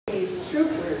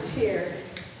troopers here.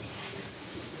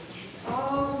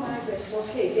 Oh my goodness.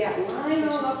 Okay, yeah, line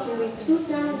all up. Can we scoot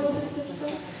down a little bit this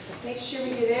way? Make sure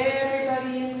we get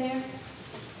everybody in there.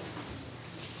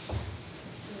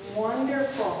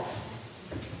 Wonderful.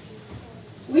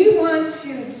 We want to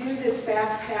do this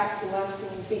backpack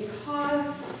blessing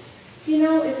because, you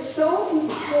know, it's so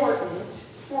important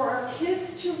for our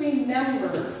kids to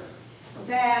remember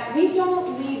that we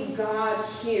don't leave God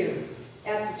here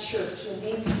at the church in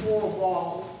these four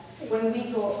walls when we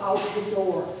go out the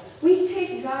door. We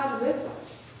take God with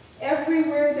us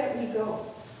everywhere that we go.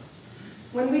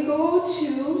 When we go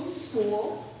to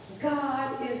school,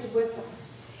 God is with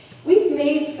us. We've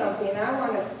made something, and I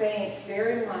want to thank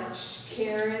very much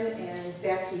Karen and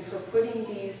Becky for putting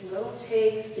these little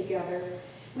tags together.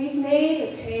 We've made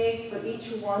a tag for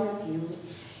each one of you,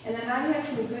 and then I have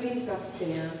some goodies up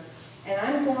there. And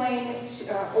I'm going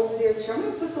to, over there too. I'm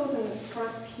going to put those in the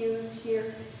front pews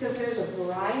here because there's a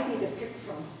variety to pick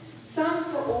from. Some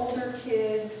for older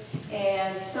kids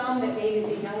and some that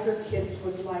maybe the younger kids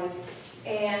would like.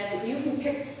 And you can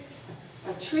pick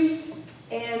a treat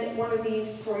and one of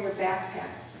these for your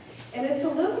backpacks. And it's a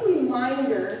little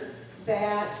reminder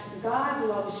that God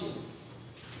loves you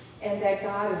and that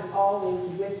God is always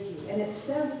with you. And it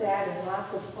says that in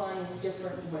lots of fun,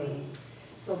 different ways.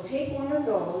 So take one of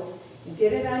those and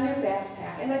get it on your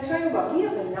backpack. And I tell you what, we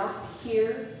have enough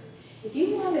here. If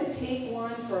you want to take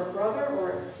one for a brother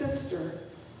or a sister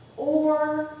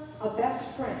or a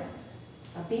best friend,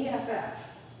 a BFF,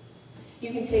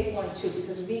 you can take one too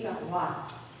because we got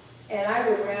lots. And I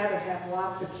would rather have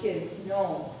lots of kids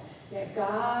know that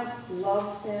God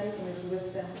loves them and is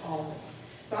with them always.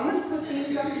 So I'm going to put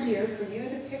these up here for you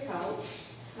to pick out.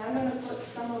 I'm going to put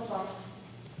some of them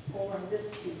over in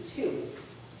this pew too,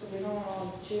 so we don't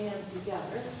all jam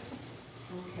together.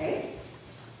 Okay.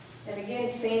 And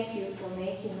again, thank you for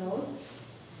making those.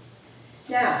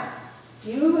 Now,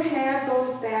 you have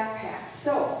those backpacks.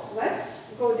 So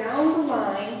let's go down the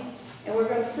line, and we're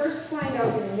going to first find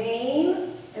out your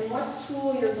name and what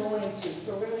school you're going to.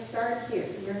 So we're going to start here.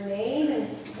 Your name and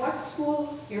what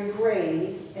school, your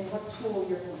grade, and what school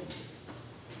you're going to.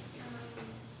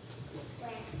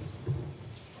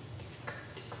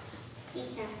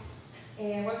 Sept.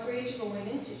 And what grade you going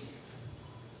into?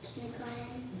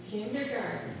 Kindergarten.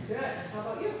 Kindergarten. Good. How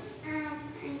about you?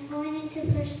 I'm going into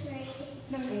first grade.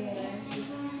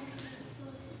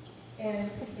 And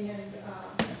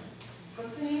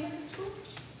what's the name of the school?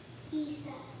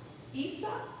 Isa.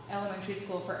 Isa? Elementary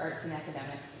School for Arts and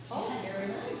Academics. Oh, very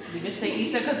nice. We just say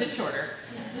Isa because it's shorter.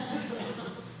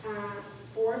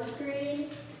 Fourth grade,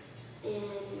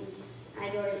 and I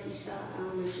go to Isa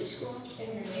Elementary School.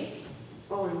 And your name?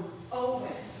 Owen.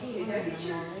 Owen. Okay, did I get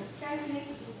your guys'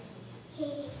 name?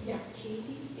 Katie. Yeah,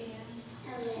 Katie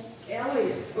and Elliot.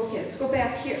 Elliot. Okay, let's go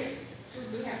back here. Who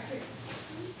do we have here?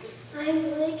 I'm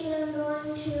Blake and I'm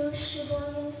going to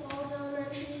Sheboygan Falls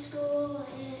Elementary School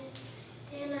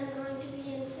and I'm going to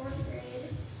be in fourth grade.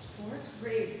 Fourth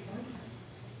grade.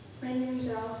 My name's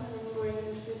Allison and I'm going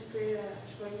in fifth grade at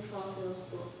Sheboygan Falls Middle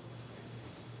School.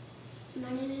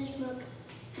 My name is Brooke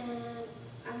and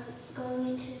I'm going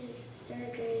into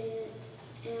third grade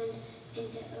and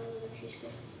into elementary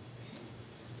school.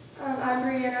 I'm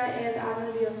Brianna and I'm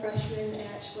going to be a freshman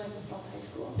at Sheboygan Falls High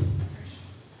School.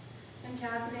 I'm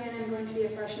Cassidy and I'm going to be a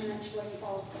freshman at Sheboygan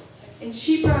Falls High School. And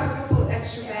she brought a couple of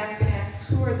extra backpacks.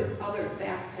 Who are the other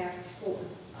backpacks for?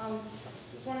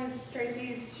 This one is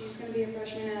Tracy's. She's going to be a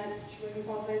freshman at Sheboygan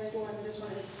Falls High School, and this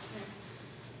one is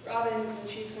Robin's, and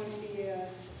she's going to be a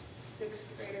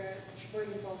sixth grader at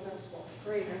Sheboygan Falls Middle School.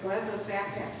 Great. I'm glad those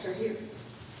backpacks are here.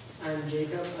 I'm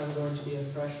Jacob. I'm going to be a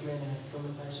freshman at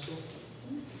Plymouth High School.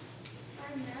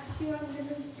 I'm Matthew. I'm going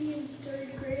to be in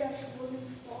third grade at Sheboygan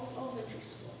Falls Elementary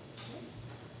School.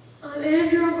 I'm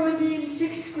Andrew. I'm going to be in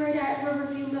sixth grade at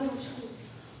Riverview Middle School.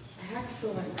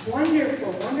 Excellent.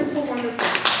 Wonderful, wonderful, wonderful.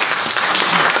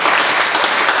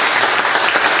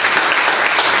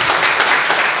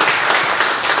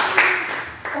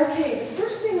 Okay, the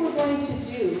first thing we're going to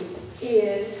do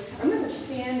is, I'm going to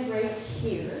stand right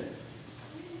here.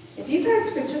 If you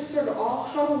guys could just sort of all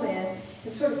huddle in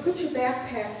and sort of put your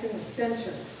backpacks in the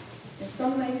center. And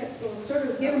somebody will sort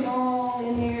of get them all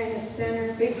in there in the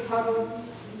center, big huddle.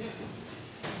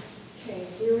 Okay,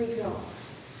 here we go.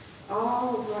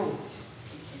 All right.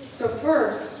 So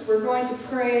first, we're going to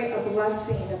pray a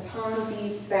blessing upon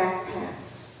these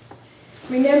backpacks.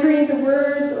 Remembering the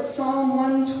words of Psalm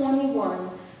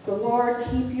 121, the Lord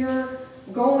keep your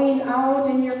going out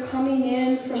and your coming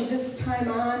in from this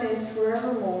time on and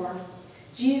forevermore.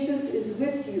 Jesus is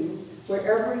with you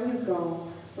wherever you go.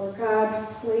 Lord God,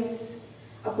 place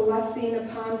a blessing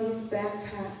upon these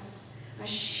backpacks, a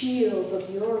shield of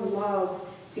your love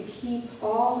to keep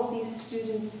all of these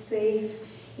students safe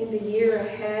in the year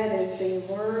ahead as they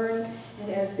learn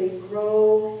and as they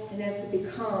grow and as they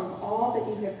become all that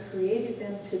you have created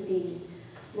them to be.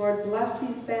 Lord, bless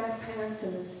these backpacks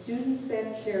and the students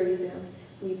that carry them,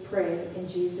 we pray in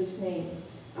Jesus' name.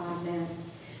 Amen.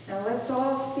 Now let's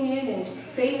all stand and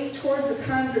face towards the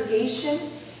congregation.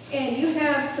 And you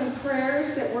have some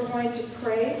prayers that we're going to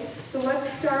pray. So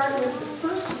let's start with the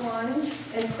first one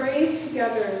and pray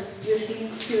together with these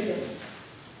students.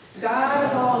 God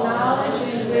of all knowledge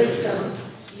and wisdom,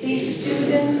 these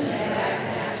students and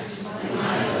backpacks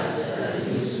remind us that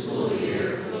the new school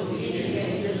year will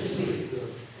begin this week.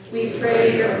 We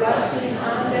pray your blessing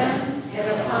on them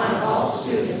and upon all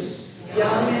students,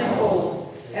 young and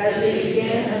old, as they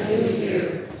begin a new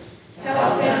year.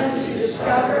 Help them to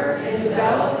discover and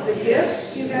develop the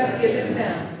gifts you have given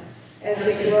them. As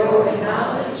they grow in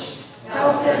knowledge,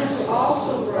 help them to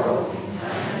also grow in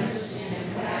kindness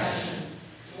and compassion,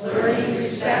 learning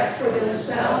respect for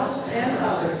themselves and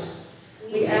others.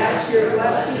 We ask your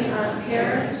blessing on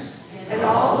parents and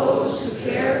all those who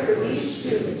care for these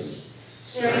students.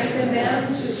 Strengthen them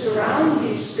to surround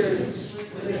these students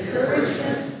with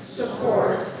encouragement,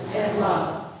 support, and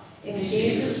love. In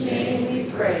Jesus' name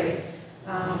we pray.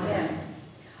 Amen.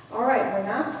 All right, we're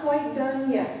not quite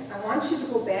done yet. I want you to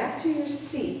go back to your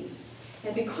seats.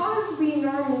 And because we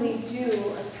normally do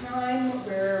a time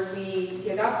where we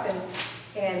get up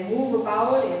and move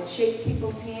about and shake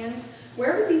people's hands,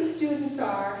 wherever these students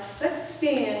are, let's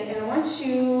stand. And I want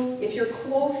you, if you're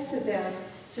close to them,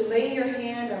 to lay your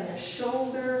hand on their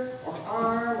shoulder or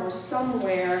arm or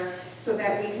somewhere so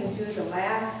that we can do the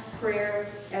last prayer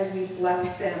as we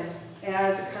bless them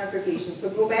as a congregation. So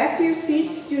go back to your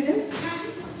seats, students.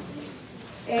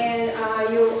 And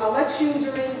I'll let you,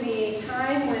 during the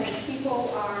time when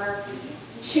people are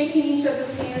shaking each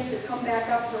other's hands, to come back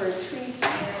up for a treat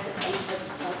and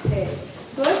a tag.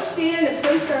 So let's stand and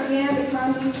place our hand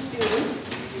upon these students.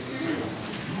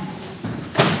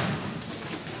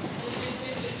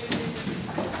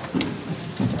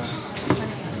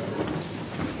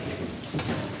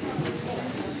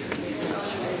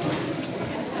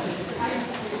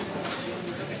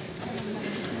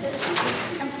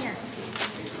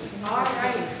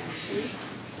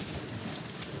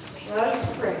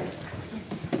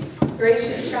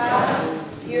 Gracious God,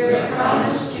 your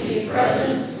promise to be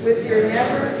present with your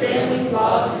never-failing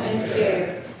love and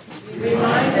care.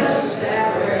 Remind us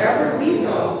that wherever we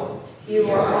go,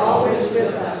 you are always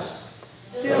with us.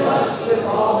 Fill us with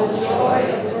all the joy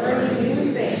of learning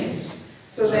new things,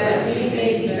 so that we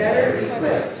may be better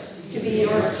equipped to be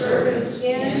your servants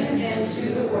in and to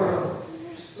the world.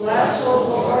 Bless, O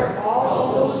Lord,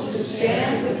 all those who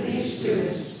stand with these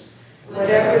students,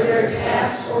 whatever their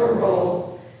task or role.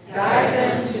 Guide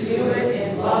them to do it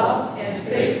in love and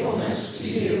faithfulness to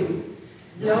you,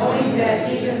 knowing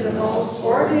that even the most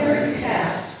ordinary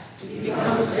task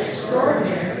becomes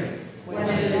extraordinary when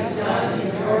it is done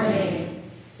in your name.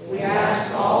 We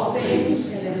ask all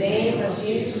things in the name of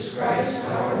Jesus Christ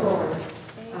our Lord.